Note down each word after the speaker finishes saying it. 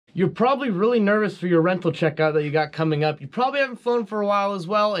You're probably really nervous for your rental checkout that you got coming up. You probably haven't flown for a while as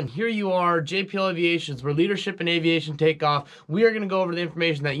well, and here you are, JPLAviations, where leadership and aviation take off. We are going to go over the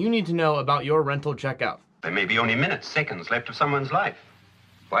information that you need to know about your rental checkout. There may be only minutes, seconds left of someone's life.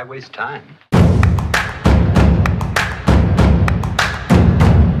 Why waste time?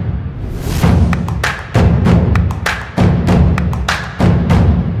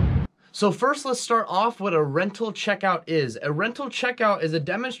 So first, let's start off what a rental checkout is. A rental checkout is a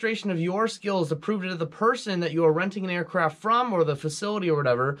demonstration of your skills to prove to the person that you are renting an aircraft from, or the facility or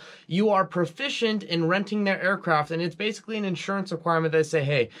whatever, you are proficient in renting their aircraft. And it's basically an insurance requirement that say,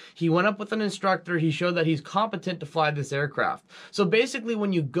 hey, he went up with an instructor, he showed that he's competent to fly this aircraft. So basically,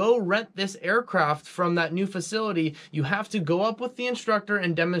 when you go rent this aircraft from that new facility, you have to go up with the instructor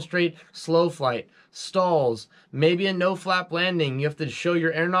and demonstrate slow flight, stalls, maybe a no flap landing. You have to show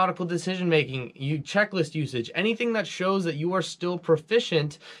your aeronautical decision making, checklist usage, anything that shows that you are still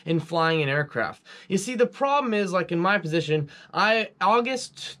proficient in flying an aircraft. You see, the problem is, like in my position,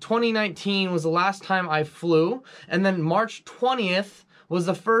 August 2019 was the last time I flew, and then March 20th was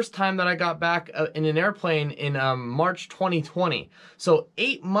the first time that I got back in an airplane in March 2020. So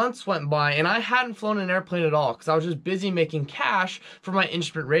 8 months went by and I hadn't flown an airplane at all because I was just busy making cash for my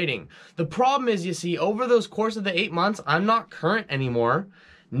instrument rating. The problem is, you see, over those course of the 8 months, I'm not current anymore.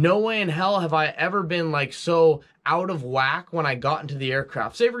 No way in hell have I ever been like so out of whack when I got into the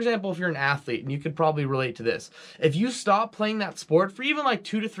aircraft. Say, for example, if you're an athlete, and you could probably relate to this, if you stop playing that sport for even like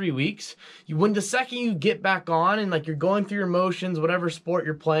 2 to 3 weeks, when the second you get back on and like you're going through your motions, whatever sport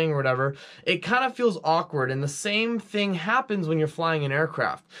you're playing or whatever, it kind of feels awkward. And the same thing happens when you're flying an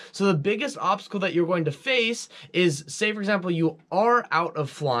aircraft. So the biggest obstacle that you're going to face is, say, for example, you are out of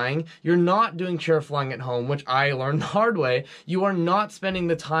flying, you're not doing chair flying at home, which I learned the hard way. You are not spending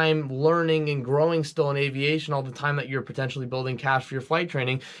the time learning and growing still in aviation all the time that you're potentially building cash for your flight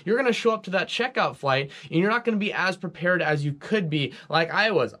training. You're going to show up to that checkout flight and you're not going to be as prepared as you could be, like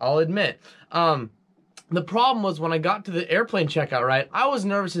I was, I'll admit. The problem was when I got to the airplane checkout, right, I was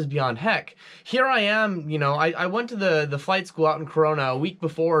nervous as beyond heck. Here I am, you know, I went to the flight school out in Corona a week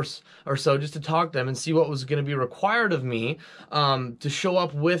before or so just to talk to them and see what was going to be required of me to show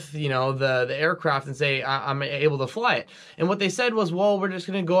up with, you know, the aircraft and say I'm able to fly it. And what they said was, well, we're just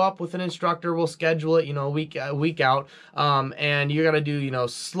going to go up with an instructor, we'll schedule it, you know, a week out, and you got to do, you know,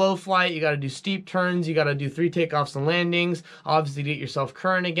 slow flight, you got to do steep turns, you got to do 3 takeoffs and landings, obviously to get yourself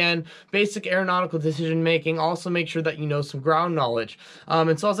current again, basic aeronautical decision making, also make sure that you know some ground knowledge.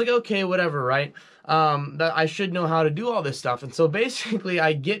 And so I was like, okay, whatever, right? That I should know how to do all this stuff. And so basically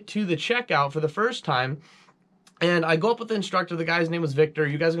I get to the checkout for the first time, and I go up with the instructor. The guy's name was Victor.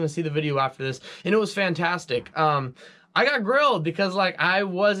 You guys are going to see the video after this, and it was fantastic. I got grilled because like I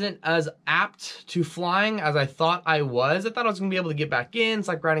wasn't as apt to flying as I thought I was. I thought I was gonna be able to get back in. It's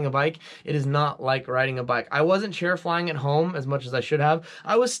like riding a bike. It is not like riding a bike. I wasn't chair flying at home as much as I should have.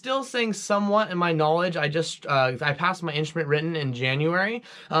 I was still saying somewhat in my knowledge. I passed my instrument written in January.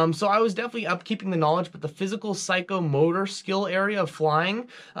 So I was definitely upkeeping the knowledge, but the physical psychomotor skill area of flying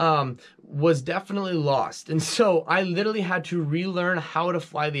was definitely lost. And so I literally had to relearn how to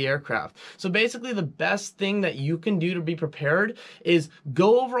fly the aircraft. So basically the best thing that you can do to be prepared is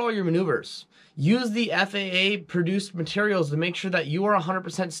go over all your maneuvers. Use the FAA produced materials to make sure that you are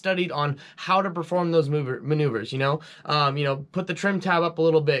 100% studied on how to perform those maneuvers, you know, put the trim tab up a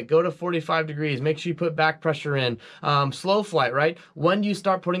little bit, go to 45 degrees, make sure you put back pressure in, slow flight, right? When do you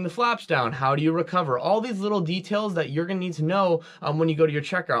start putting the flaps down? How do you recover? All these little details that you're going to need to know when you go to your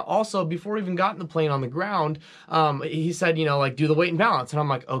checkout. Also, before we even got in the plane on the ground, he said, you know, like do the weight and balance. And I'm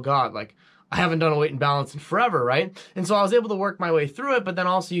like, oh God, like, I haven't done a weight and balance in forever, right? And so I was able to work my way through it, but then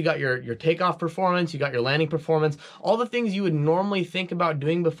also you got your takeoff performance, you got your landing performance, all the things you would normally think about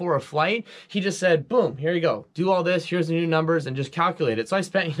doing before a flight. He just said, boom, here you go. Do all this, here's the new numbers, and just calculate it. So I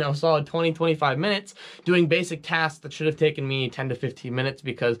spent, you know, a solid 20, 25 minutes doing basic tasks that should have taken me 10 to 15 minutes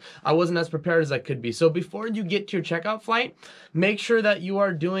because I wasn't as prepared as I could be. So before you get to your checkout flight, make sure that you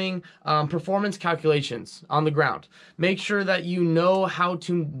are doing performance calculations on the ground. Make sure that you know how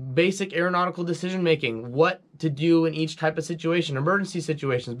to basic aeronautical decision making, what to do in each type of situation, emergency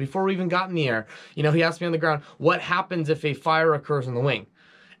situations. Before we even got in the air, you know, he asked me on the ground, what happens if a fire occurs in the wing?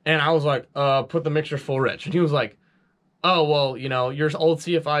 And I was like, put the mixture full rich. And he was like, oh, well, you know, your old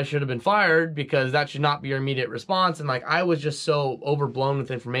CFI should have been fired because that should not be your immediate response. And like, I was just so overblown with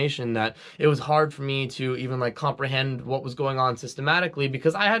information that it was hard for me to even like comprehend what was going on systematically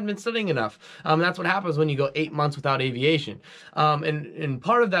because I hadn't been studying enough. That's what happens when you go 8 months without aviation. And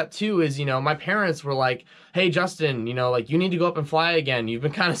part of that too is, you know, my parents were like, hey, Justin, you know, like you need to go up and fly again. You've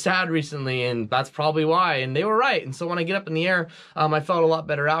been kind of sad recently and that's probably why. And they were right. And so when I get up in the air, I felt a lot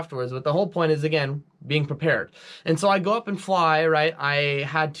better afterwards. But the whole point is, again, being prepared. And so I go up and fly, right? I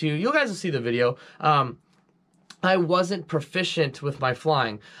had to, you guys will see the video. I wasn't proficient with my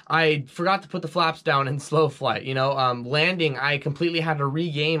flying. I forgot to put the flaps down in slow flight, you know, landing, I completely had to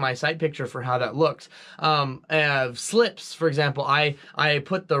regain my sight picture for how that looks. Slips, for example, I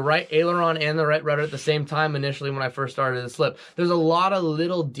put the right aileron and the right rudder at the same time initially when I first started to slip. There's a lot of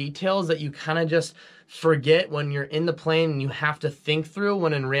little details that you kind of just forget when you're in the plane and you have to think through,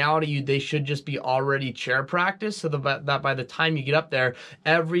 when in reality they should just be already chair practice, so that by the time you get up there,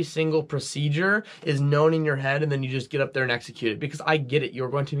 every single procedure is known in your head and then you just get up there and execute it. Because I get it, you're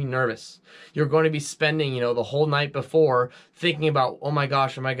going to be nervous. You're going to be spending, you know, the whole night before thinking about, oh my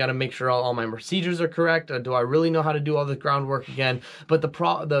gosh, am I going to make sure all my procedures are correct? Or do I really know how to do all the groundwork again? But the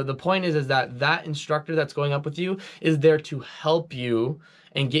point is that instructor that's going up with you is there to help you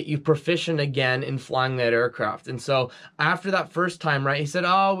and get you proficient again in flying that aircraft. And so after that first time, right, he said,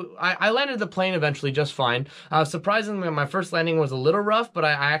 oh, I landed the plane eventually just fine. Surprisingly, my first landing was a little rough, but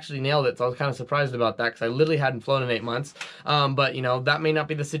I actually nailed it. So I was kind of surprised about that because I literally hadn't flown in 8 months. But, you know, that may not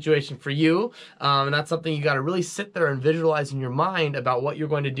be the situation for you. And that's something you got to really sit there and visualize in your mind about what you're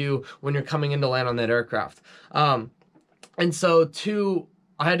going to do when you're coming in to land on that aircraft. And so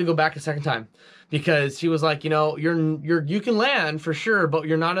I had to go back a second time. Because he was like, you know, you can land for sure, but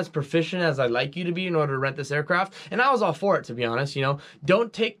you're not as proficient as I'd like you to be in order to rent this aircraft. And I was all for it, to be honest. You know,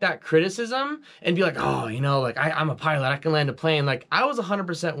 don't take that criticism and be like, oh, you know, like I'm a pilot, I can land a plane. Like I was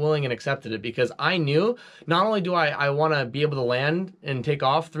 100% willing and accepted it because I knew not only do I want to be able to land and take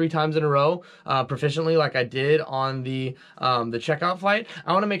off 3 times in a row proficiently like I did on the checkout flight.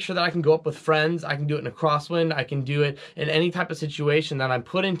 I want to make sure that I can go up with friends. I can do it in a crosswind. I can do it in any type of situation that I'm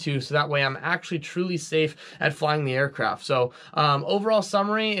put into, so that way I'm actually truly safe at flying the aircraft. So overall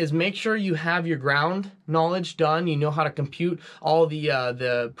summary is make sure you have your ground knowledge done. You know how to compute all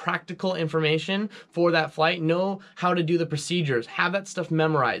the practical information for that flight. Know how to do the procedures. Have that stuff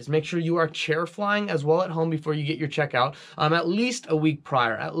memorized. Make sure you are chair flying as well at home before you get your checkout. At least a week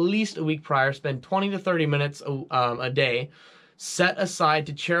prior. At least a week prior. Spend 20 to 30 minutes a day set aside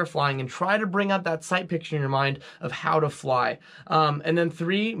to chair flying and try to bring up that sight picture in your mind of how to fly. And then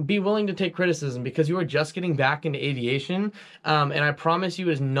 3, be willing to take criticism because you are just getting back into aviation. And I promise you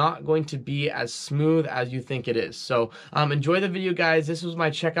it is not going to be as smooth as you think it is. So enjoy the video, guys. This was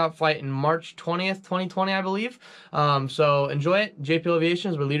my checkout flight in March 20th, 2020, I believe. So enjoy it. JPLAviation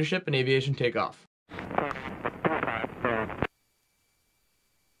is where leadership and aviation take off.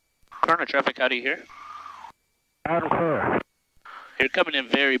 Current traffic, how do you hear? Out of clear. You're coming in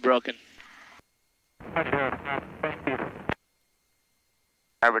very broken.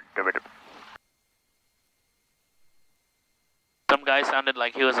 Some guy sounded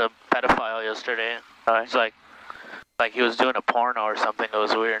like he was a pedophile yesterday. It's like he was doing a porno or something. It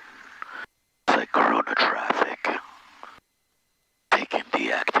was weird. It's like Corona traffic. Taken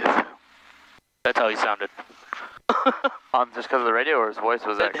deactive. That's how he sounded. Just because of the radio, or his voice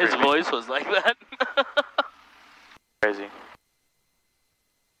was that His crazy? voice was like that. Crazy.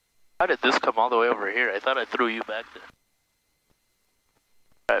 How did this come all the way over here? I thought I threw you back there.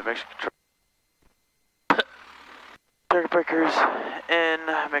 Alright, make sure circuit breakers in,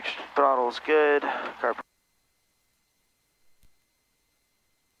 make sure throttle's good. Car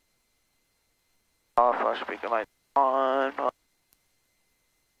off, flash beacon light on.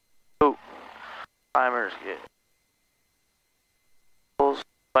 Oh, timers good.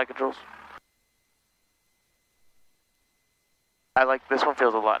 Flight controls. I like this one,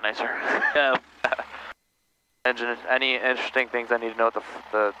 feels a lot nicer. Yeah. Engine. Any interesting things I need to know with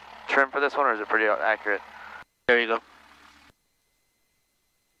the trim for this one, or is it pretty accurate? There you go.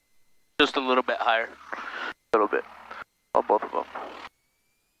 Just a little bit higher. A little bit. Oh, both of them.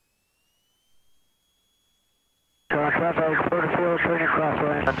 Traffic, 44, turning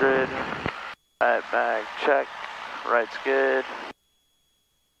crossway. 100. Right, back, check. Right's good.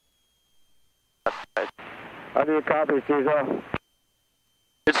 Right. How do you copy, Cesar?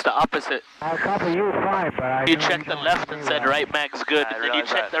 It's the opposite. I copy you fine, but You checked the left and said right mag's good, and then you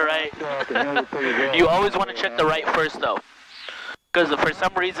check the right. You always want to check the right first, though. Because for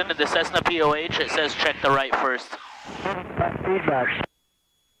some reason in the Cessna POH, it says check the right first. Feedback.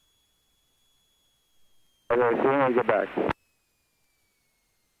 Okay, see you, get back.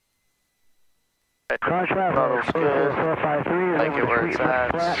 Cross Throttle's good. 453. Like it where it's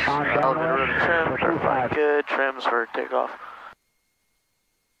at. Elevator room trim, certified good. Trims for takeoff.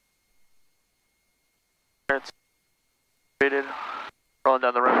 It's rated. Rolling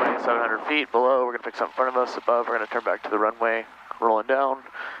down the runway 700 feet. Below, we're going to fix up in front of us. Above, we're going to turn back to the runway. Rolling down.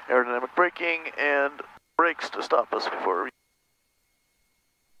 Aerodynamic braking and brakes to stop us before we...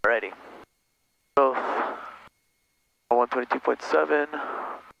 Alrighty. Both. 122.7.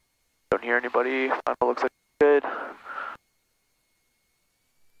 Don't hear anybody. Final looks like good.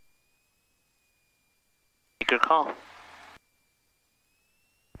 Make your call.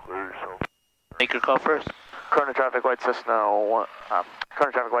 Make your call first. Corona traffic, white Cessna, Corona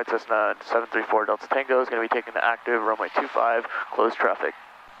traffic, white Cessna 734 Delta Tango is going to be taking the active runway 25, closed traffic.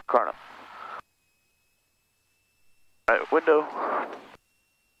 Corona. Alright, window.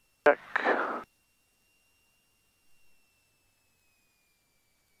 Check.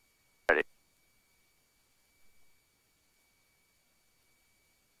 Ready.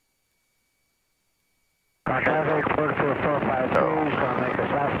 Traffic 44453 is going to make a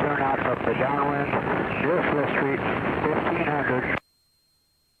fast turn out up the downwind. Deerfield Street, 1500.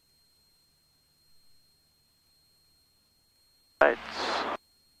 Right.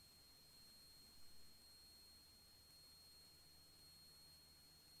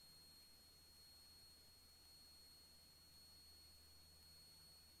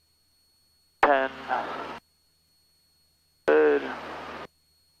 Good.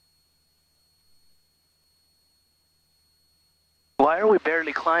 Why are we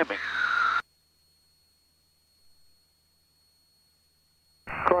barely climbing?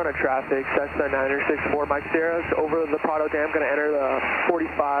 Corona traffic, Cessna 964 Mike Sierra, over the Prado Dam, going to enter the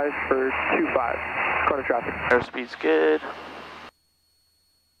 45 for 25. Corona traffic. Airspeed's good.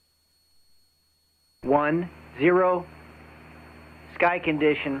 10. Sky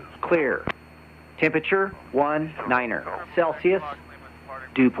condition clear. Temperature 19 Celsius.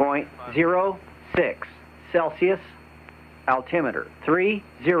 Dew point 06 Celsius. Altimeter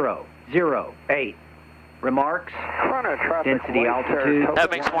 3008. Remarks? Corona traffic. Density altitude.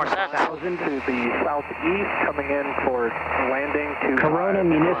 That makes more sense. 1,000 to the southeast, coming in for landing to Corona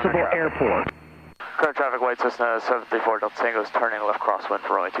Municipal Airport. Corona traffic, white Cessna 734 Delta Tango is turning left crosswind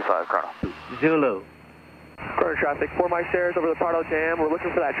for runway 25, Corona. Zulu. Corona traffic, 4 Mike Sierra over the Prado Dam. We're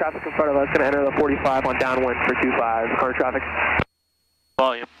looking for that traffic in front of us, going to enter the 45 on downwind for 25. Corona traffic.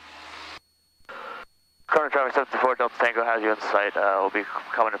 Volume. Corona traffic 734 Delta Tango has you in sight. We'll be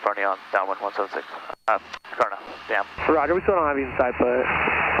coming in front of you on downwind 176. Corona, damn. Roger, we still don't have you in sight, but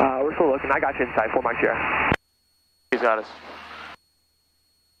we're still looking. I got you in sight, 4 Mike Sierra. He's got us.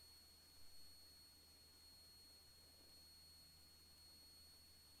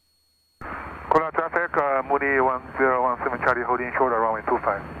 Corona traffic, Moody 1017 Charlie holding short runway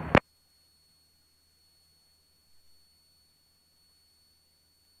 25.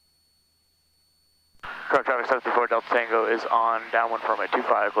 Corona traffic 734 Delta Tango is on downwind for runway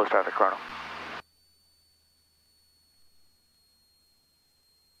 25, close traffic, Corona.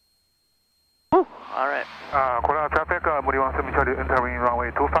 Woo, alright. Corona traffic, Moody 17 Charlie entering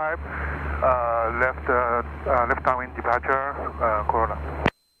runway 25. Left downwind departure, Corona.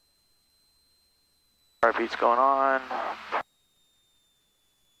 Heartbeat's going on.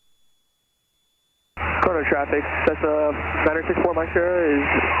 Corona traffic, Cessna 964 Mike Sierra is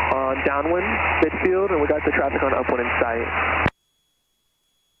on downwind, midfield, and we got the traffic on upwind in sight.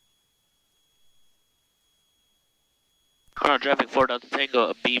 Corona traffic 4 Delta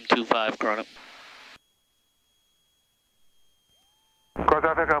Tango, beam 25, Corona. Corona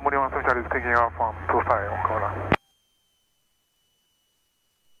traffic, Moody 17 Charlie is taking off from 25, Corona.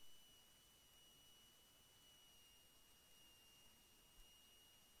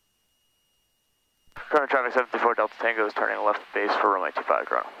 Corona traffic 734 Delta Tango is turning left base for runway 25,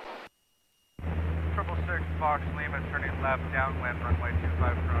 Corona. 666 Fox Lima turning left downwind runway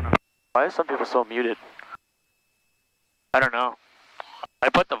 25, Corona. Why are some people so muted? I don't know. I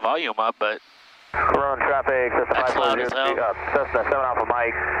put the volume up, but Corona traffic, Cessna that's loud as hell. Cessna 7 Alpha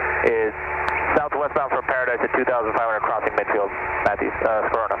Mike is southwestbound from Paradise at 2,500 crossing midfield. Matthews,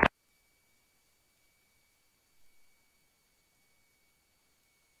 Corona.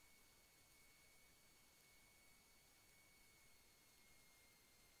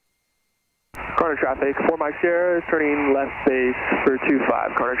 Corona traffic, 4 Mike Sierra is turning left base for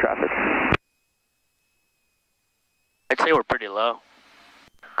 25. Corona traffic. I'd say we're pretty low.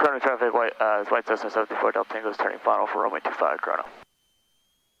 Corona traffic, white Cessna 734 Delta Tango is turning final for runway 25, Corona.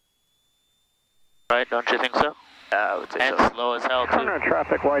 Right, don't you think so? I would say And so. slow as hell, too. Corona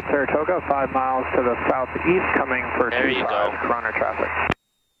traffic, White Saratoga, 5 miles to the southeast, coming for There you 25. go. Corona traffic.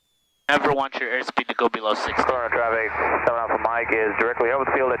 Never want your airspeed to go below 60. Corona traffic, 7 Alpha Mike is directly over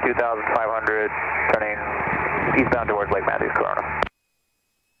the field at 2,500, turning eastbound towards Lake Matthews, Corona.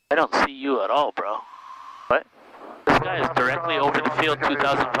 I don't see you at all, bro. What? This guy is directly over the field,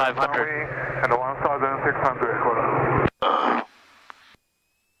 2,500. And 1,600, Corona.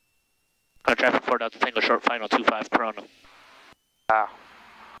 Traffic 4 Delta Tango, short final, 25 Corona. Ah.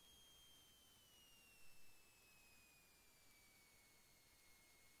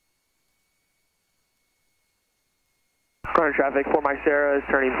 Corona traffic, 4 Mike Sierra is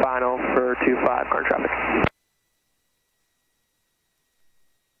turning final for 25, corona traffic.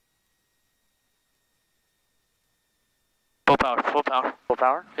 Full power, full power. Full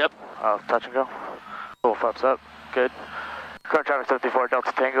power? Yep. Touch and go. Full flaps up. Good. Current traffic 74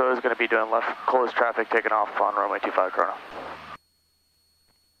 Delta Tango is going to be doing left closed traffic taking off on runway 25 Corona.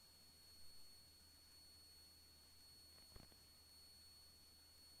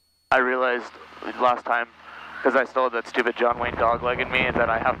 I realized last time, because I still had that stupid John Wayne doglegging me, that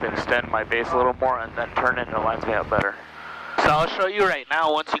I have to extend my base a little more and then turn it and it lines me up better. So I'll show you right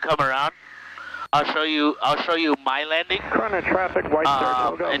now once you come around. I'll show you my landing. Corona traffic, White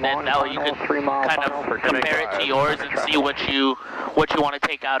Saratoga, and then now you can 3 mile kind final for of compare it to yours and see what you want to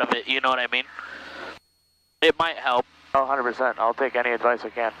take out of it, you know what I mean? It might help. Oh, 100%. I'll take any advice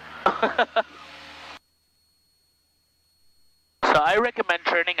I can. So I recommend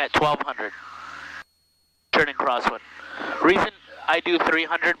turning at 1200. Turning crosswind. Reason I do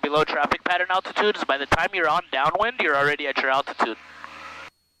 300 below traffic pattern altitude is by the time you're on downwind, you're already at your altitude.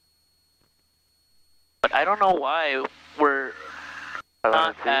 But I don't know why we're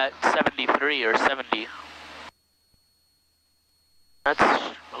not at 73 or 70. That's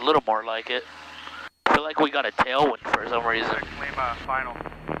a little more like it. I feel like we got a tailwind for some reason. Lima, final.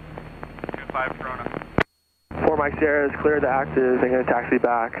 25 Corona. 4 Mike Sierra is cleared to active and going to taxi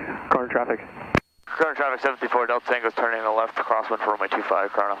back, corona traffic. Current traffic 74 Delta Tango is turning the left crosswind for runway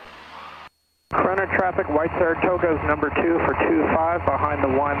 25 Corona. Corona traffic, White Saratoga is number 2 for 25, behind the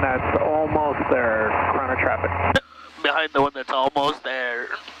one that's almost there. Corona traffic. Behind the one that's almost there.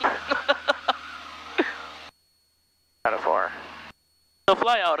 Kind of far. So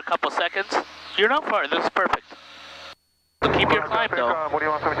fly out a couple seconds. You're not far, this is perfect. So keep your climb though.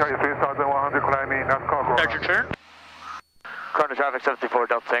 3,100 climbing, NASCAR, Start your turn. Corona traffic 74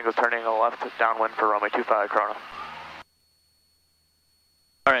 Delta Tango is turning the left downwind for runway 25 Corona.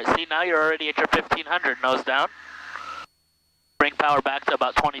 Alright, see now you're already at your 1500, nose down. Bring power back to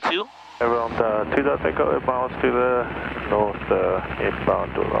about 22. Around 2 Delta Tango, inbound to the north,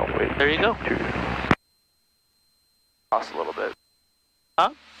 inbound to runway. There you go. 2. Lost a little bit.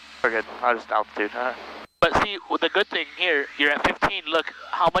 Huh? We're good. I just altitude. But see, the good thing here, you're at 15. Look,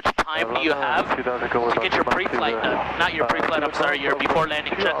 how much time do you have to get your pre-flight done? Not your pre-flight, I'm sorry, your before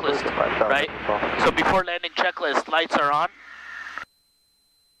landing checklist, right? So before landing checklist, lights are on.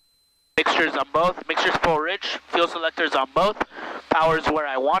 Mixtures on both. Mixtures full rich. Fuel selectors on both. Power's where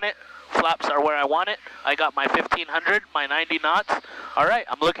I want it. Flaps are where I want it. I got my 1500, my 90 knots. All right,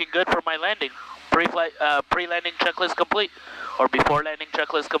 I'm looking good for my landing. Pre-flight, pre-landing checklist complete, or before landing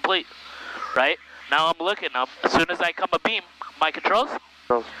checklist complete, right? Now I'm looking up. As soon as I come a beam, my controls?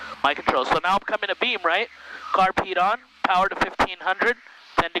 My controls. So now I'm coming a beam, right? Carb heat on, power to 1500,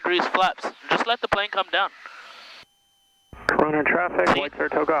 10 degrees flaps. Just let the plane come down. Corona traffic, See, White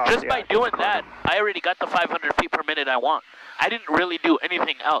Saratoga off. just by doing that, I already got the 500 feet per minute I want. I didn't really do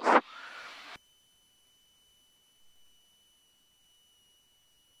anything else.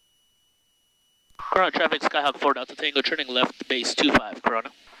 Corona traffic, Skyhawk 4 Delta Tango, turning left, base 25, Corona.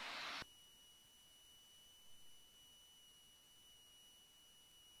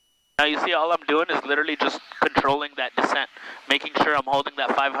 Now you see all I'm doing is literally just controlling that descent, making sure I'm holding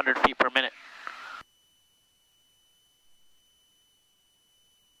that 500 feet per minute.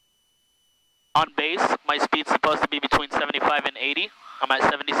 On base, my speed's supposed to be between 75 and 80. I'm at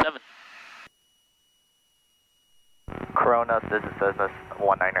 77. Corona, this is Cessna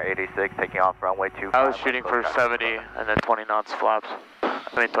 1986, taking off runway 25. I was shooting for 70 and then 20 knots flaps. I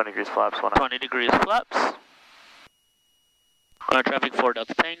mean 20 degrees flaps. 20 degrees flaps. Traffic 4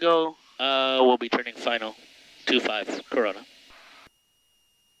 Delta Tango. We'll be turning final 25 Corona.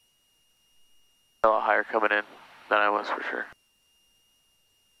 A lot higher coming in than I was for sure.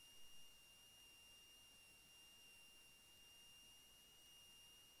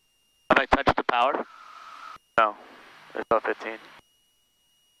 Have I touched the power? No, it's about 15.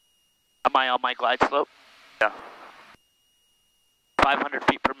 Am I on my glide slope? Yeah. 500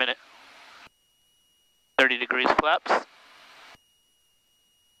 feet per minute. 30 degrees flaps.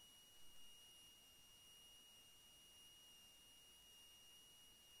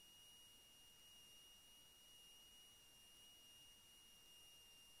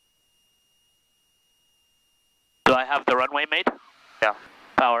 Do I have the runway made? Yeah.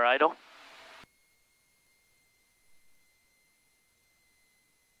 Power idle.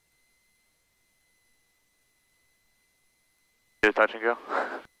 Do touch and go?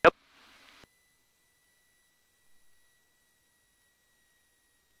 Yep.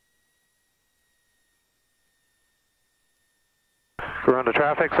 Corona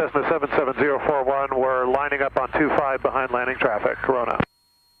traffic, Cessna 77041. We're lining up on 25 behind landing traffic. Corona.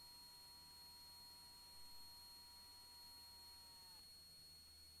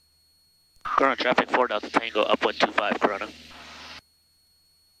 Corona traffic 4 Delta Tango, upwind 25, Corona.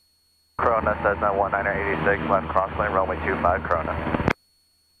 Corona, Cessna 1986, left crosswind, runway 25, Corona.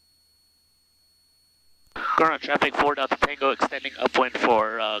 Corona traffic 4 Delta Tango, extending upwind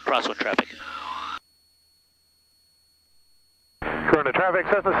for crosswind traffic. Corona traffic,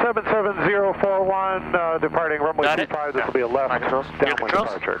 Cessna 77041, departing runway Got it. 25. This will be a left downwind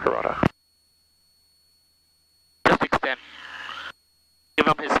controls. departure, Corona. Just extend. Give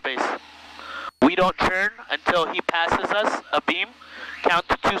him his space. We don't turn until he passes us a beam. Count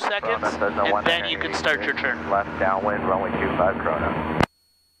to 2 seconds, and then you can start your turn. Left downwind, runway 25, Corona.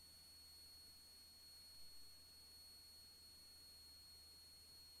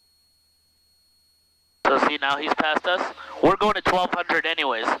 So see, now he's passed us. We're going to 1200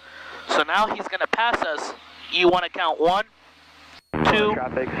 anyways. So now he's going to pass us. You want to count 1, 2,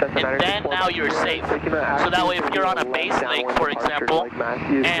 and then now you're safe. So that way if you're on a base lake, for example,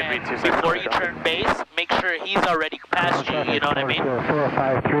 and before you turn base, make sure he's already past you, you know what I mean?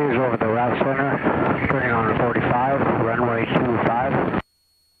 453 is over the route center, turning on 45, runway 25.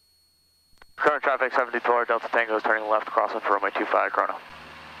 Current traffic 74, Delta Tango is turning left, crossing for runway 25, Corona.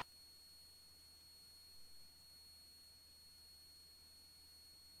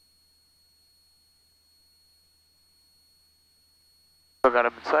 Still got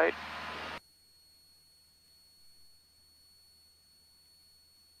him in sight.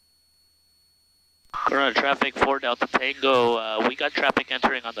 Corona traffic 4 Delta Tango, we got traffic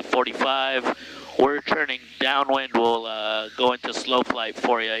entering on the 45. We're turning downwind. We'll go into slow flight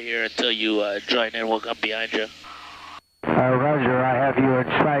for you here until you join in. We'll come behind you. Roger, I have you in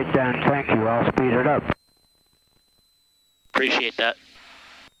sight, and thank you. I'll speed it up. Appreciate that.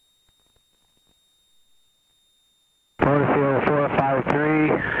 Porterfield 453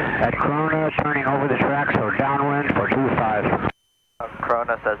 at Corona, turning over the tracks for downwind for 25.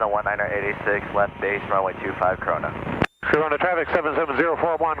 Corona, Cessna 1986, left base, runway 25, Corona. Corona traffic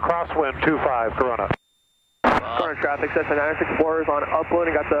 77041, crosswind 25, Corona. Corona traffic, Cessna 964 is on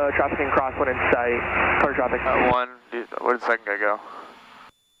upwind and got the traffic in crosswind in sight. Corona traffic. Where did the second guy go?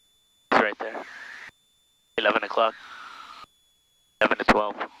 It's right there. 11 o'clock. 11 to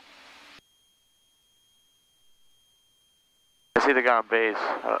 12. I see the guy on base.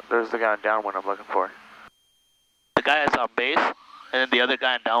 There's the guy on downwind I'm looking for. The guy is on base, and then the other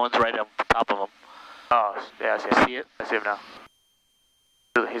guy on downwind's right on top of him. Oh, yeah, I see him. See it? I see him now.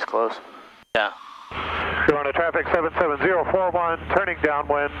 He's close. Yeah. Corona traffic 77041, turning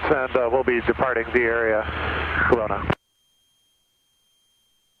downwind, and we'll be departing the area. Corona.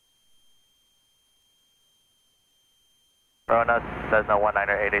 Corona, Cessna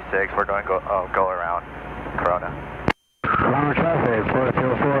 1986, we're doing go around. Corona. Corona traffic,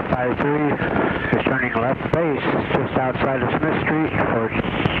 Porterfield 453 is turning left base just outside of Smith Street for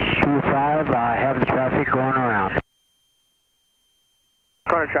 25. I have the traffic going around.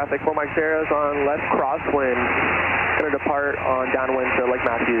 Corona traffic, 4 Mike Sierra is on left crosswind. Going to depart on downwind to Lake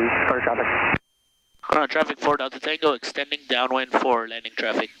Matthews. Corona traffic. Corona traffic 4 Delta Tango, extending downwind for landing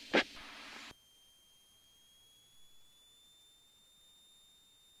traffic.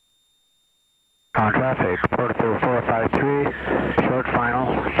 On traffic, Porterfield 453, short final,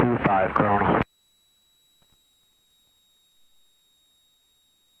 25, Corona.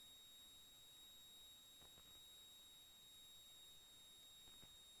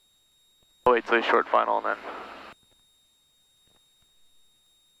 Wait till he's short final and then.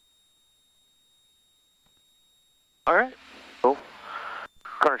 Alright, cool.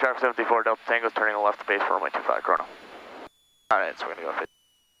 Corner traffic 74, Delta Tango is turning left base for runway 25, Corona. Alright, so we're gonna go 50.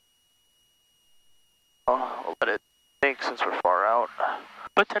 Oh, we'll let it think since we're far out.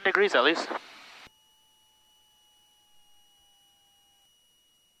 But 10 degrees at least.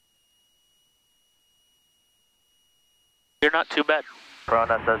 You're not too bad.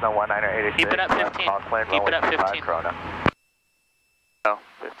 Corona, Cessna 1986, Keep it at 15. crosswind, Keep it runway at 25, 15. Corona. Oh,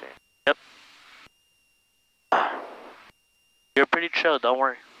 15. Yep. You're pretty chill, don't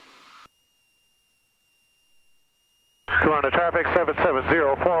worry. Corona traffic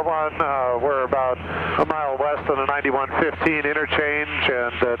 77041, we're about a mile west of the 9115 interchange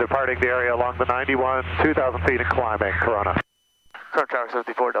and departing the area along the 91, 2,000 feet and climbing, Corona. Corona traffic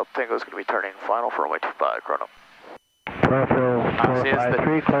 74, Delta Tango is going to be turning final for runway 25, Corona. Profile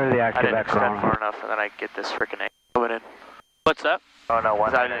 453, clear the I active didn't at extend Corona. far enough, and then I get this freaking angle coming in. What's that? Oh no,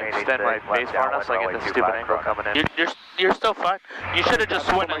 I didn't extend my base far enough, so I get this stupid angle coming in. You're still fine. You should have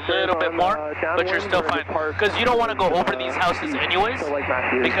just went a little bit more, but you're still fine. Because you don't want to go over these houses anyways,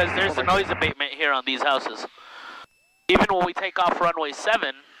 because there's a noise abatement here on these houses. Even when we take off runway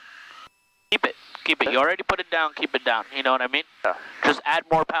 7, keep it. Keep it. You already put it down, keep it down. You know what I mean? Yeah. Just add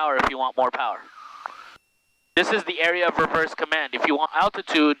more power if you want more power. This is the area of reverse command. If you want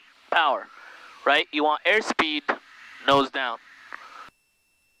altitude, power, right? You want airspeed, nose down.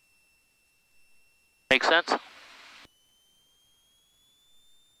 Make sense?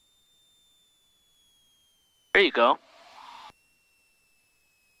 There you go.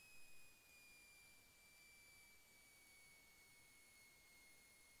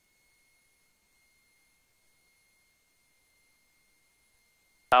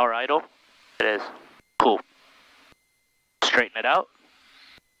 Power idle? It is. Cool. Straighten it out.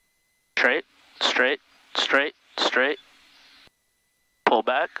 Straight, straight, straight, straight. Pull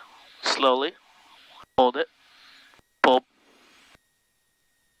back, slowly. Hold it. Pull.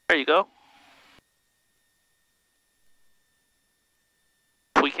 There you go.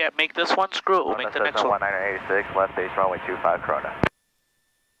 If we can't make this one, screw it, we'll make the next one. 1986, left base runway 25, Corona.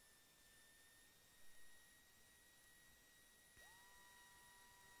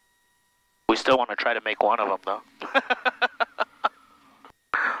 We still want to try to make one of them, though.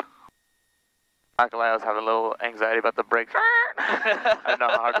 Not gonna lie, I was having a little anxiety about the brakes. I didn't know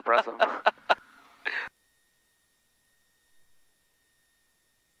how hard to press them.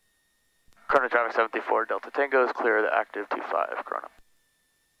 Corona traffic 74, Delta Tango is clear of the active 25, Corona.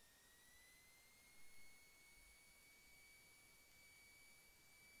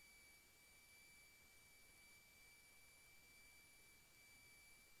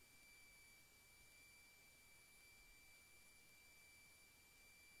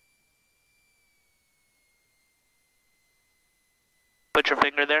 Put your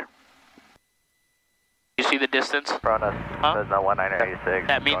finger there. You see the distance? Corona, Huh? says no 1986.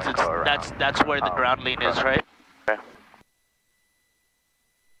 That means it's that's where the ground lean is, right? Okay.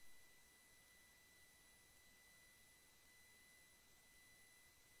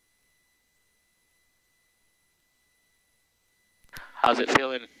 How's it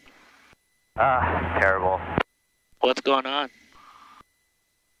feeling? Terrible. What's going on?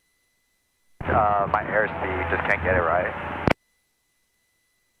 My airspeed, just can't get it right.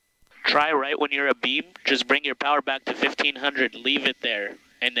 Try right when you're a beam, just bring your power back to 1500, leave it there,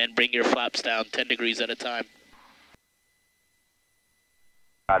 and then bring your flaps down 10 degrees at a time.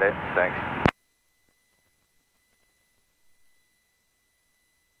 Got it, thanks.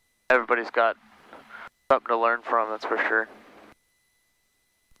 Everybody's got something to learn from, that's for sure.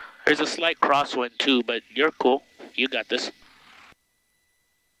 There's a slight crosswind too, but you're cool. You got this.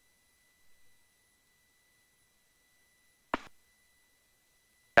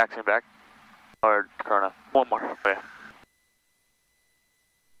 Taxiing back? Or Corona? One more. Okay.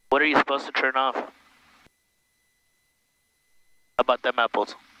 What are you supposed to turn off? How about them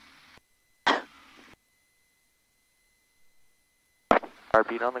apples?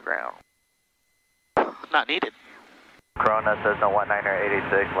 Heartbeat on the ground. Not needed. Corona says no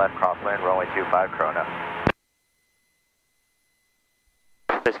 1986, left crosswind, runway 25, Corona.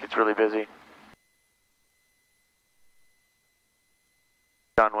 This gets really busy.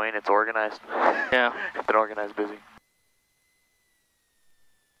 John Wayne, it's organized. Yeah. It's been organized busy.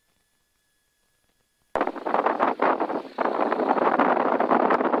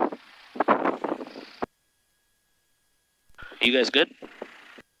 You guys good?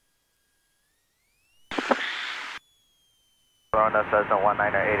 Corona says no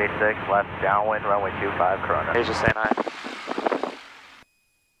 1986, left downwind, runway 25, Corona. He's just saying hi.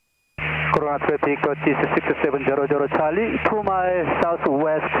 Corona traffic, G6700 Charlie, 2 miles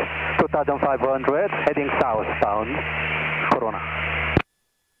southwest, 2500, heading southbound, Corona.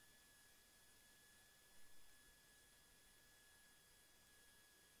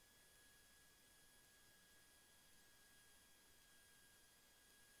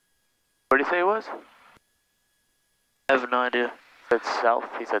 Where did he say it was? I have no idea. It's south.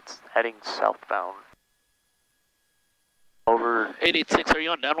 He said it's heading southbound. Over. 886, are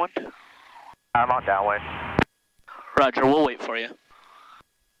you on downwind? I'm on downwind. Roger, 'Roger, we'll wait for you.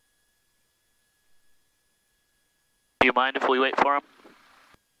 886, are you on downwind? I'm on downwind. Roger, we'll wait for you. 886, are you on downwind? Roger, we'll wait for you. 886, are you on downwind? Roger, we'll wait for you. 886, are you on downwind? Roger, we'll wait for you. you mind if we wait for him?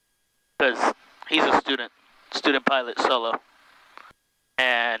 Because he's a student pilot solo.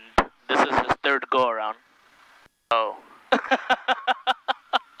 And this is his third go-around. Oh.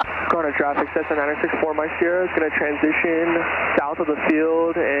 Corona traffic, Cessna 964 Mike Sierra is going to transition south of the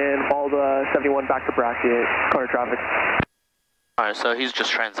field and follow the 71 back to bracket. Corona traffic. Alright, so he's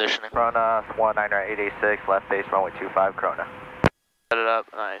just transitioning. Corona 19886, left base, runway 25, Corona. Set it up,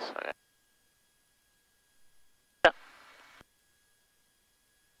 nice. Okay. Yeah.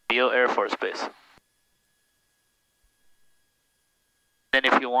 Beale Air Force Base. Then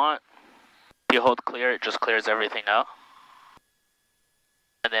if you want, if you hold clear, it just clears everything out.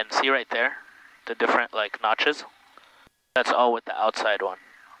 And then see right there, the different like notches? That's all with the outside one.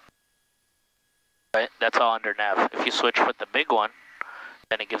 Right? That's all under nav. If you switch with the big one,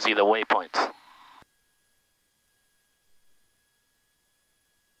 then it gives you the waypoints.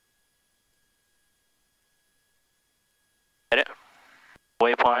 Get it?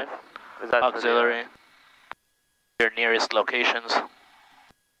 Waypoint, Is that auxiliary, your nearest locations.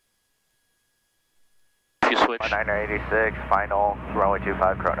 If you switch. 19886, final, runway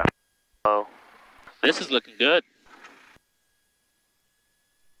 25, Corona. Oh, this is looking good.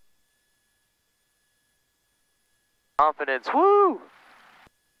 Confidence, woo!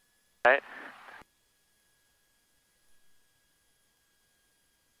 Right.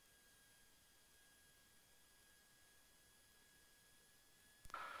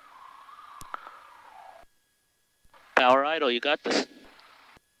 Power idle, you got this.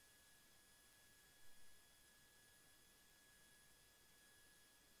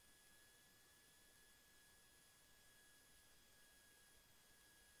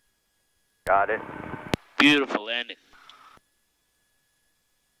 Got it. Beautiful landing.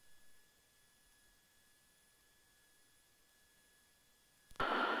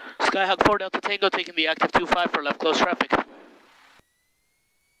 Skyhawk 4 Delta Tango taking the active 25 for left close traffic.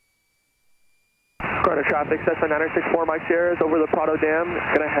 Corona traffic, Cessna 964 Mike Sierra is over the Prado Dam.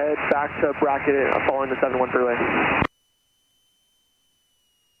 Going to head back to bracket following the 71 freeway.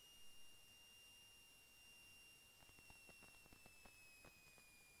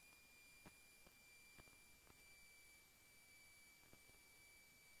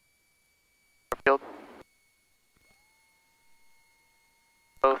 Field.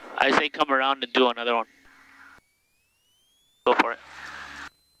 I say come around and do another one. Go for it.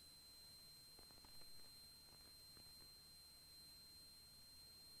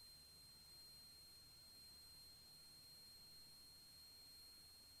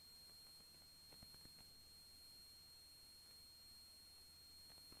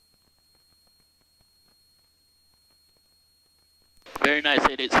 Very nice,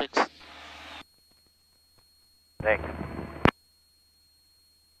 886. Thanks.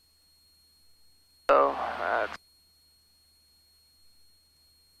 So, that's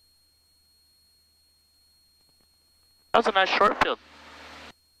That was a nice short field.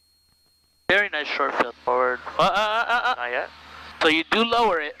 Very nice short field. forward. Not yet. So you do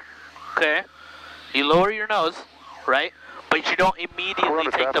lower it, okay? You lower your nose, right? But you don't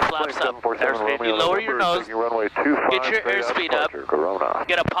immediately take the flaps up. Airspeed. You lower your nose, get your airspeed up,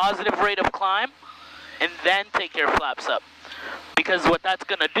 get a positive rate of climb, and then take your flaps up. Because what that's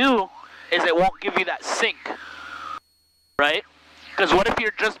gonna do is it won't give you that sink, right? Because what if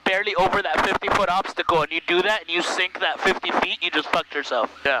you're just barely over that 50-foot obstacle and you do that and you sink that 50 feet, you just fucked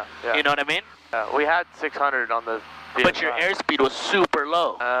yourself. Yeah, yeah. You know what I mean? We had 600 on the But your airspeed was super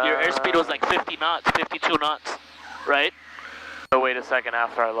low. Your airspeed was like 50 knots, 52 knots, right? So wait a second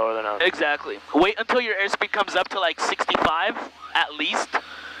after I lower the nose. Exactly. Wait until your airspeed comes up to like 65 at least,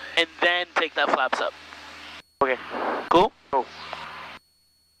 and then take that flaps up. Okay. Cool? Cool.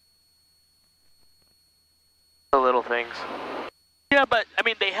 The little things. Yeah, but I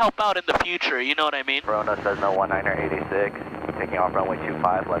mean, they help out in the future, you know what I mean? Corona Cessna 19886, taking off runway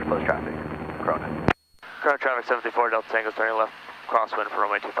 25, left close traffic. Corona. Corona traffic 74 Delta Tango turning left crosswind for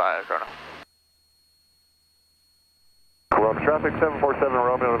runway 25, Corona. Corona traffic 747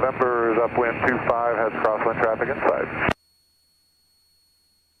 Romeo November is upwind 25, has crosswind traffic inside.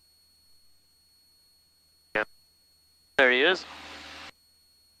 There he is.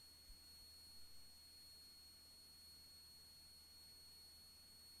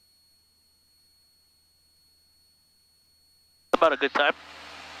 About a good time.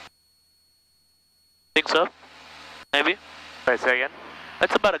 Think so? Maybe? Wait, say again?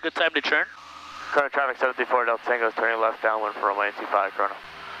 That's about a good time to churn. Corona traffic 74 Delta Tango is turning left downwind for runway 25, Corona.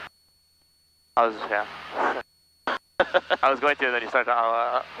 Yeah. I was going to, and then you started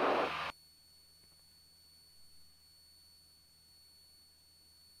to,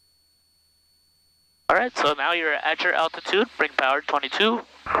 Alright, so now you're at your altitude. Bring power 22.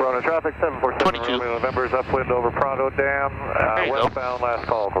 Corona traffic 747 Romeo November's upwind over Prado Dam. Westbound, last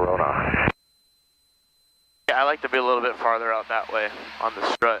call, Corona. Yeah, I like to be a little bit farther out that way on the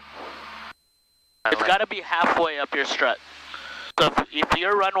strut. It's got to be halfway up your strut. So if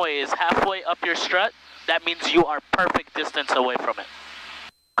your runway is halfway up your strut, that means you are perfect distance away from it.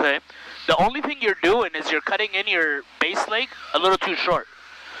 Okay? The only thing you're doing is you're cutting in your base leg a little too short.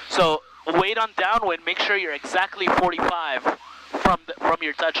 So wait on downwind, make sure you're exactly 45 from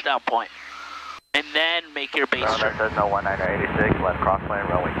your touchdown point. And then make your base turn. Says no 1986, left crosswind,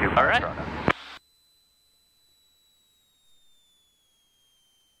 runway 25. All right.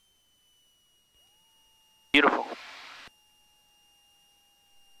 Beautiful.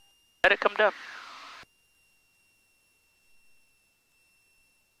 Let it come down.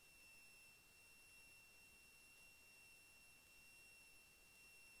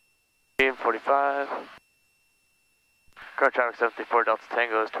 Game 45. Current traffic 74 Delta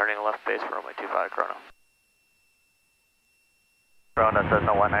Tango is turning left base for runway 25 Corona. Corona says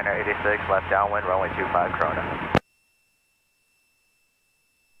no 1986, left downwind, runway 25 Corona.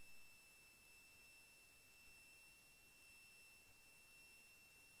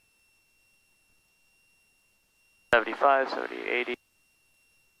 '75, 70, 80.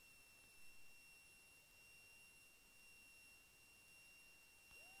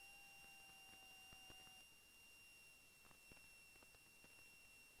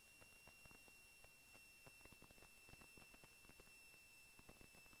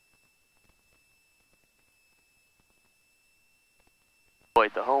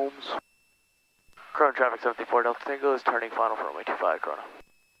 Avoid the homes. Current traffic 74 Delta Tango is turning final for runway 25 Corona.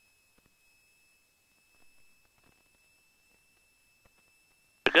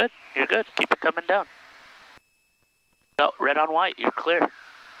 You're good. You're good. Keep it coming down. No, red on white. You're clear. As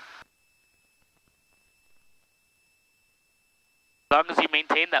long as you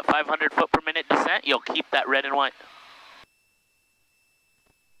maintain that 500 foot per minute descent, you'll keep that red and white.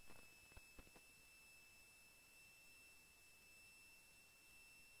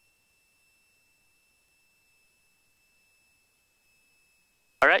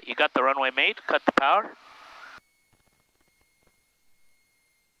 All right, you got the runway made. Cut the power.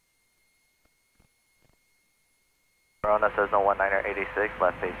 Corona says no 1986,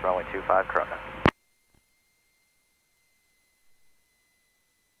 left base runway 25 Corona.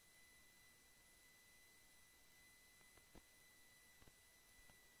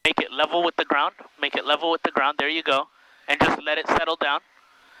 Make it level with the ground. Make it level with the ground. There you go. And just let it settle down.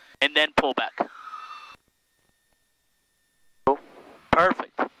 And then pull back. Cool.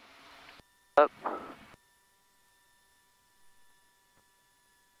 Perfect. Up.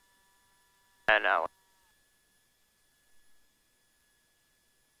 And now.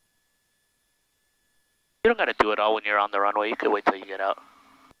 You don't got to do it all when you're on the runway. You could wait till you get out.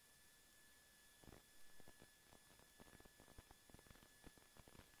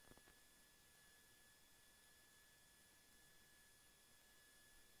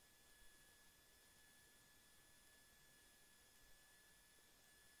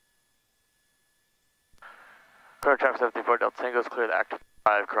 Current traffic 74 Delta Tango is clear to active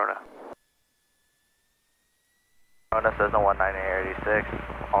 5 Corona. Corona says no 1986,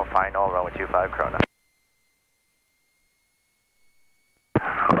 all final, runway 25 Corona.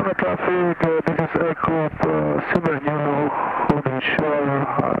 Corona traffic, this is aircraft Silver New holding shore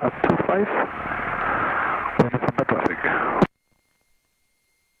at 25. Waiting for the traffic.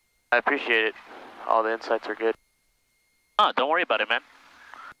 I appreciate it. All the insights are good. Oh, don't worry about it, man.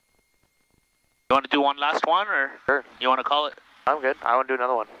 You want to do one last one, or Sure. You want to call it? I'm good. I want to do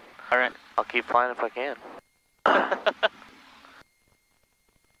another one. All right. I'll keep flying if I can.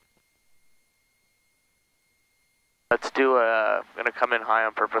 Let's do I'm going to come in high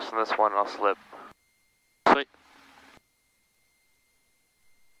on purpose on this one and I'll slip. Sweet.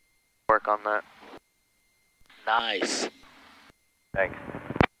 Work on that. Nice. Thanks.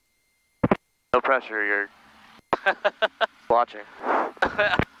 No pressure, you're watching.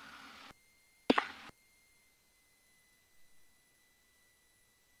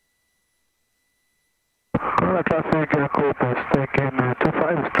 Corona traffic, aircraft is taking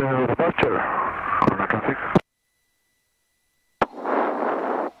 25 still departure. Corona traffic.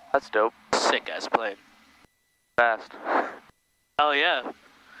 That's dope. Sick ass plane. Fast. Oh yeah.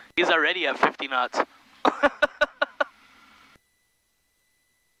 He's already at 50 knots.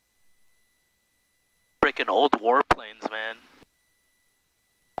 Freaking old warplanes, man.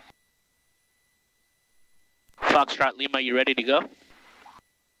 Foxtrot Lima, you ready to go?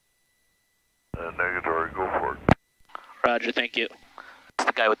 Negatory, go for it. Roger, thank you. That's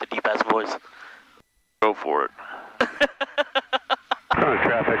the guy with the deep ass voice. Go for it. Current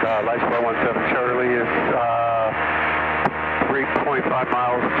traffic, lights 417 Charlie is 3.5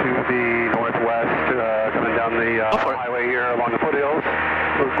 miles to the northwest, coming down the highway here along the foothills.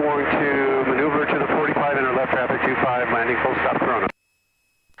 We're going to maneuver to the 45, enter left traffic 25, landing full stop Corona.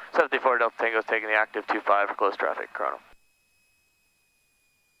 74 Delta Tango is taking the active 25 for close traffic, Corona.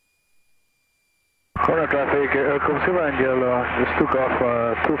 Corona traffic, Consumer Angel just took off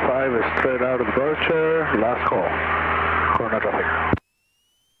 25 straight out of the departure, last call. Corona traffic.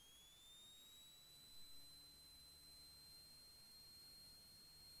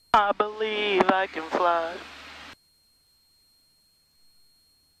 I believe I can fly.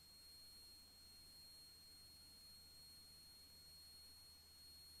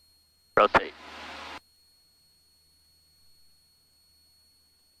 Rotate.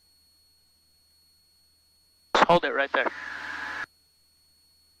 Just hold it right there.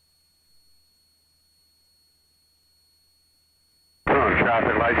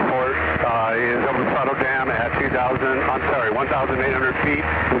 Traffic light support is over the Throttle Dam at 1,800 feet,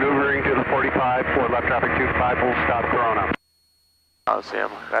 maneuvering to the 45 for left traffic 25, full stop Corona. Oh, see him.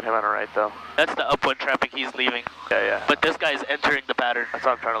 Got him on the right though. That's the upwind traffic he's leaving. Yeah. But this guy's entering the pattern. That's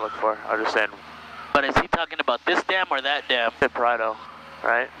what I'm trying to look for. I was just saying. But is he talking about this dam or that dam? Hit Prado,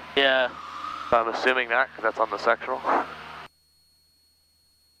 right? Yeah. So I'm assuming that because that's on the sectional.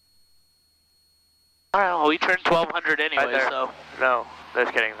 I don't know, we turned 1200 anyway, Right there. so. No,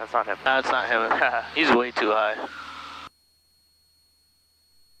 just kidding. That's not him. No, it's not him. He's way too high.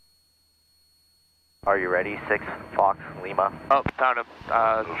 Are you ready? 6 Fox Lima. Oh, found him.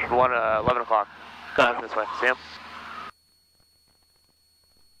 11 o'clock. Got him. This way. See him?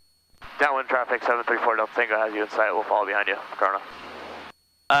 Downwind traffic 734 Delta Tango has you in sight. We'll follow behind you. Corona.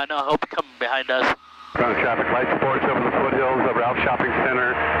 No, he'll be coming behind us. Current traffic light supports over the foothills of Ralph Shopping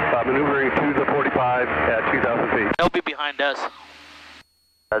Center, maneuvering to the 45 at 2,000 feet. He'll be behind us.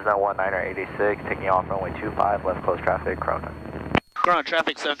 Cessna 1986, taking off runway 25, left close traffic, Corona. Ground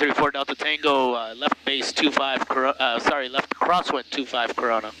traffic 734 Delta Tango, left base 25, left crosswind 25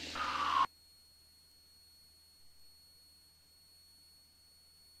 Corona.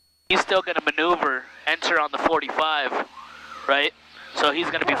 He's still going to maneuver, enter on the 45, right? So he's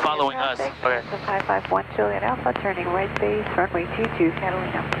going to be following us. Okay. 551 Juliet Alpha, turning right base, runway 22,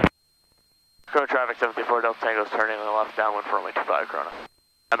 Catalina. Current traffic 734 Delta Tango is turning on the left downwind for runway 25, Corona.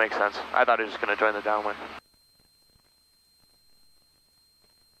 That makes sense. I thought he was just going to join the downwind.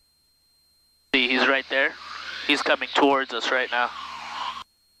 See, he's right there. He's coming towards us right now.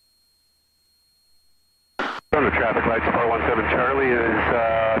 On the traffic lights, 417 Charlie is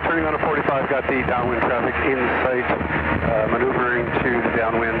turning on a 45, got the downwind traffic in sight, maneuvering to the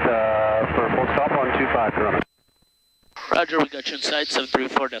downwind for a full stop on 25, Corona. Roger, we got you in sight,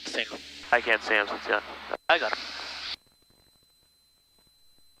 734 Delta Tango. I can't see him since yet. I got him.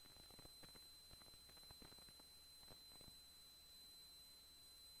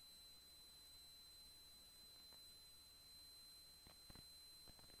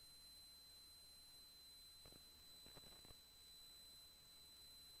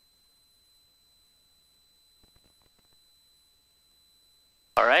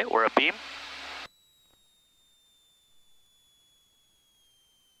 All right, we're a beam.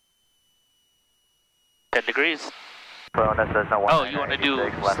 $10 degrees. Corona Cessna Oh, you want to do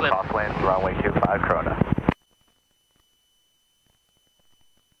left slip? crosswind, runway 25, Corona.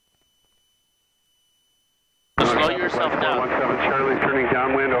 Slow yourself down. 417 Charlie turning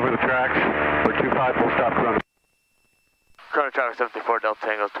downwind over the tracks for 25, full stop Corona. Corona traffic 734 Delta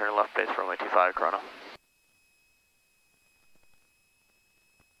Tango is turning left base for runway 25, Corona.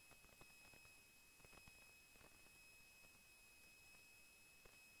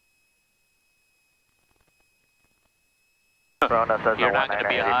 Corona Cessna You're not going to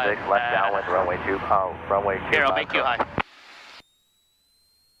be high. 1986, left downwind, runway 25, runway 25. Here, I'll make you high.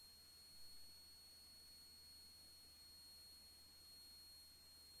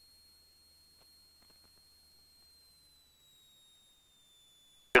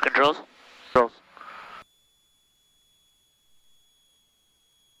 Your controls? Controls.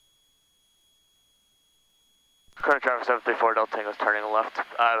 Current traffic 734 Delta Tango is turning left,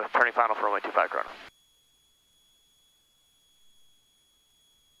 turning final for runway 25, Corona.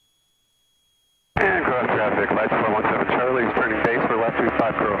 And cross traffic, lights 417 Charlie is turning base for left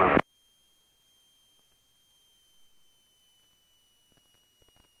 25 Corona.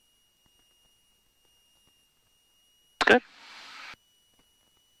 Good.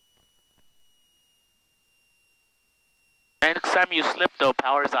 Next time you slip though,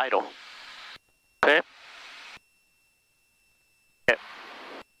 power is idle. Okay? Yeah.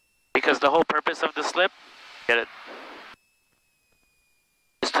 Because the whole purpose purpose of the slip? Get it?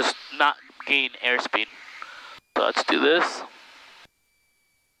 Is to not gain airspeed. So let's do this.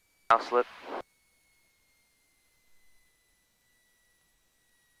 Now slip.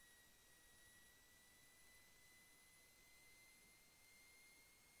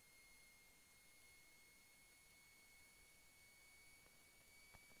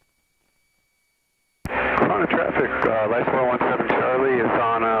 Corona traffic, light 417 Charlie is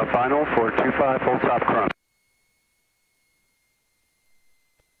on final for 25 full stop Corona.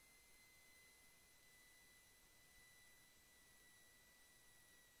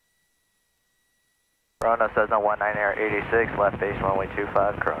 Corona, Cessna 19 Air 86, left base runway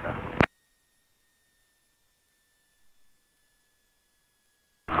 25, Corona.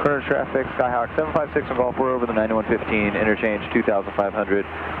 Corona traffic, Skyhawk 756 on Golf, we're over the 9115, interchange 2500.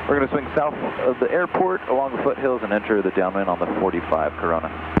 We're going to swing south of the airport along the foothills and enter the downwind on the 45,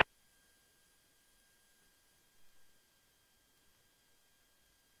 Corona.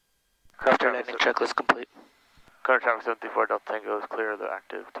 After landing checklist complete. Corona traffic 734, Delta Tango is clear of the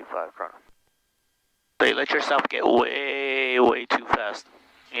active 25, Corona. So you let yourself get way, way too fast.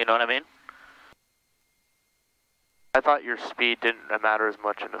 You know what I mean? I thought your speed didn't matter as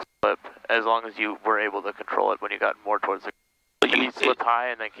much in a slip, as long as you were able to control it when you got more towards the... You slipped high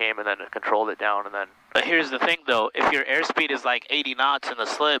and then came and then controlled it down and then... But here's the thing though, if your airspeed is like 80 knots in the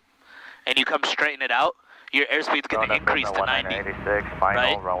slip, and you come straighten it out, your airspeed's going to increase to 90, 86, final,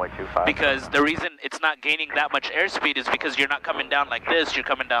 right? runway 25. Because the reason it's not gaining that much airspeed is because you're not coming down like this, you're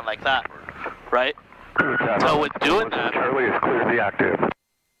coming down like that, right? So with doing that... Charlie is clear the active.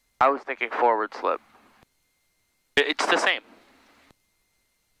 I was thinking forward slip. It's the same.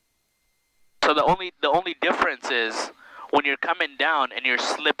 So the only difference is when you're coming down and you're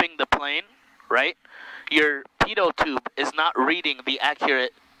slipping the plane, right? Your pitot tube is not reading the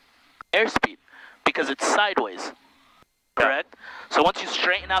accurate airspeed because it's sideways. Correct? So once you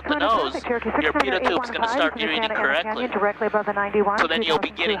straighten out the nose, your pitot tube's going to start reading correctly. Directly above the 91. So then you'll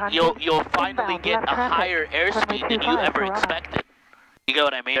be getting, you'll finally get a higher airspeed than you ever expected. You get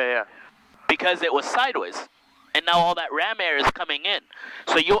what I mean? Yeah, yeah. Because it was sideways. And now all that ram air is coming in.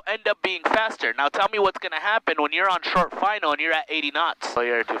 So you'll end up being faster. Now tell me what's going to happen when you're on short final and you're at 80 knots. Oh,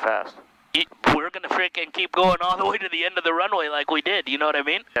 you're too fast. We're going to freaking keep going all the way to the end of the runway like we did. You know what I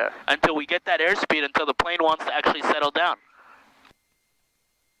mean? Yeah. Until we get that airspeed, until the plane wants to actually settle down.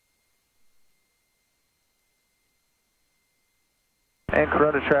 And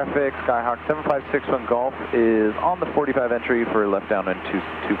Corona traffic, Skyhawk 7561 Golf is on the 45 entry for left downwind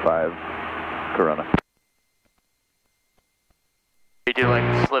 225, Corona. You do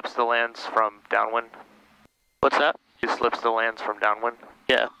like slips to lands from downwind? What's that? You slips to lands from downwind?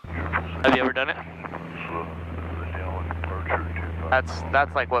 Yeah. Have you ever done it?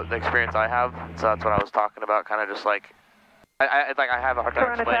 That's like what the experience I have. So that's what I was talking about. Kind of just like I have a hard time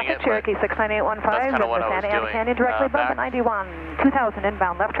Corona explaining traffic, it. Cherokee 69815. That's kind of what I was Santa Ana doing. Canyon directly above the Back. 91. 2000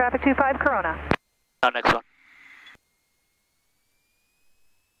 inbound left traffic 25 Corona. Next one.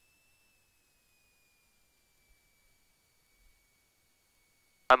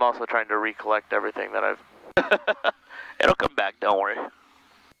 I'm also trying to recollect everything that I've... It'll come back, don't worry.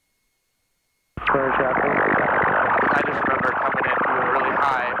 Corona traffic. I just remember coming in, we were really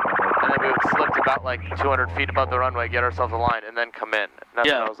high, and then we would slip to about like 200 feet above the runway, get ourselves aligned, and then come in. And that's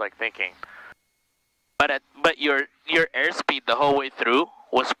what I was like thinking. But your airspeed the whole way through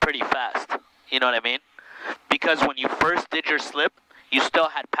was pretty fast. You know what I mean? Because when you first did your slip, you still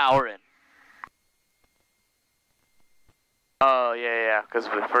had power in. Oh, yeah, because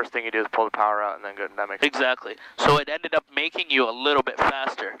the first thing you do is pull the power out and then go, that makes sense. Exactly. So it ended up making you a little bit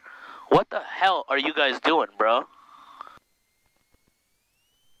faster. What the hell are you guys doing, bro?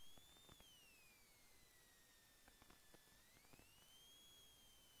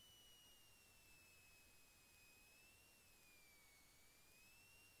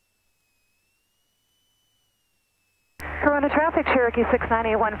 Corona traffic, Cherokee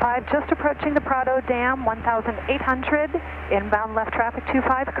 69815, just approaching the Prado Dam, 1,800, inbound left traffic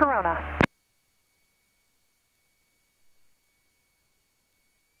 25 Corona.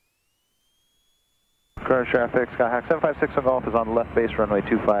 Corona traffic, Skyhawk 756 Golf is on the left base, runway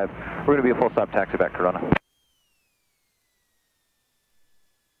 25. We're going to be a full stop taxi back Corona.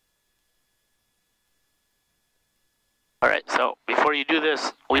 Alright, so before you do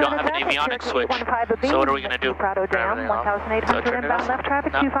this, we don't have an avionics switch. So what are we going to do? Prado Dam, 1,800, inbound left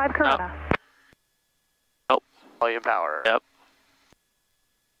traffic 25 Corona. Nope. Volume power. Yep.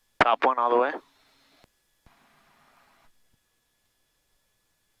 Top one all the way.